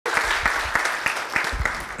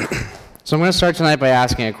So I'm going to start tonight by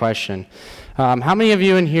asking a question. How many of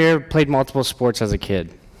you in here played multiple sports as a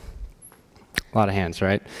kid? A lot of hands,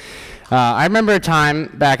 right? I remember a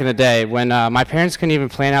time back in the day when my parents couldn't even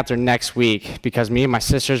plan out their next week because me and my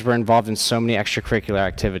sisters were involved in so many extracurricular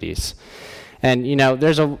activities. And, you know,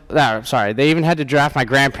 they even had to draft my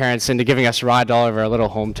grandparents into giving us a ride all over our little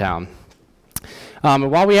hometown.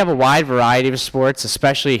 While we have a wide variety of sports,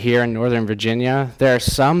 especially here in Northern Virginia, there are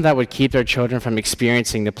some that would keep their children from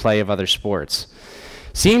experiencing the play of other sports.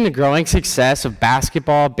 Seeing the growing success of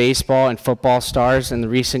basketball, baseball, and football stars in the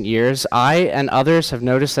recent years, I and others have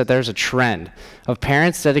noticed that there's a trend of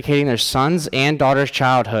parents dedicating their sons' and daughters'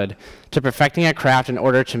 childhood to perfecting a craft in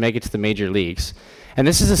order to make it to the major leagues. And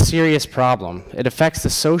this is a serious problem. It affects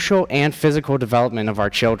the social and physical development of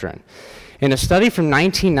our children. In a study from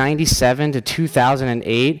 1997 to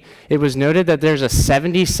 2008, it was noted that there's a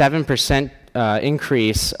 77%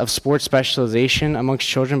 increase of sports specialization amongst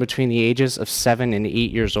children between the ages of 7 and 8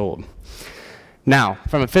 years old. Now,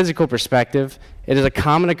 from a physical perspective, it is a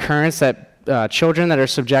common occurrence that children that are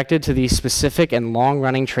subjected to these specific and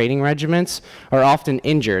long-running training regimens are often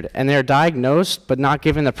injured, and they are diagnosed but not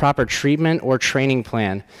given the proper treatment or training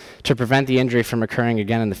plan to prevent the injury from occurring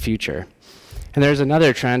again in the future. And there's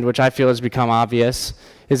another trend, which I feel has become obvious,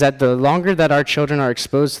 is that the longer that our children are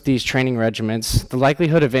exposed to these training regimens, the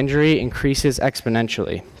likelihood of injury increases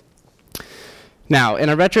exponentially. Now, in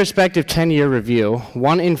a retrospective 10-year review,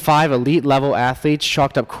 1 in 5 elite-level athletes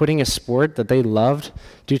chalked up quitting a sport that they loved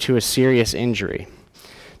due to a serious injury.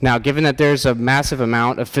 Now, given that there's a massive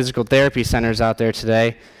amount of physical therapy centers out there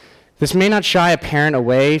today, this may not shy a parent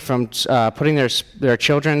away from putting their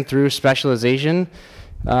children through specialization,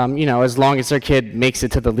 as long as their kid makes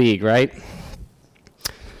it to the league, right?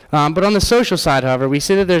 But on the social side, however, we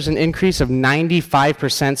see that there's an increase of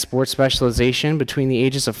 95% sports specialization between the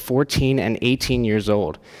ages of 14 and 18 years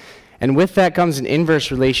old. And with that comes an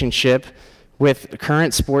inverse relationship with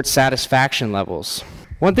current sports satisfaction levels.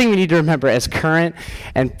 One thing we need to remember as current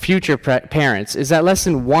and future parents is that less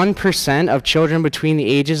than 1% of children between the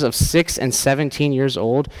ages of 6 and 17 years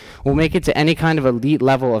old will make it to any kind of elite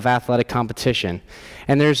level of athletic competition.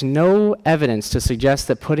 And there's no evidence to suggest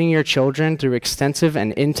that putting your children through extensive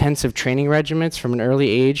and intensive training regimens from an early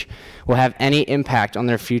age will have any impact on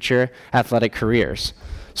their future athletic careers.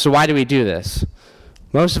 So why do we do this?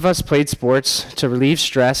 Most of us played sports to relieve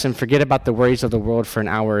stress and forget about the worries of the world for an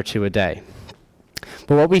hour or two a day.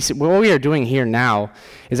 But what we are doing here now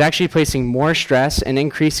is actually placing more stress and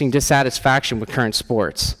increasing dissatisfaction with current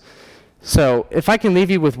sports. So if I can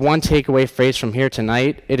leave you with one takeaway phrase from here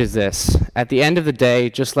tonight, it is this: at the end of the day,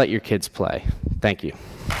 just let your kids play. Thank you.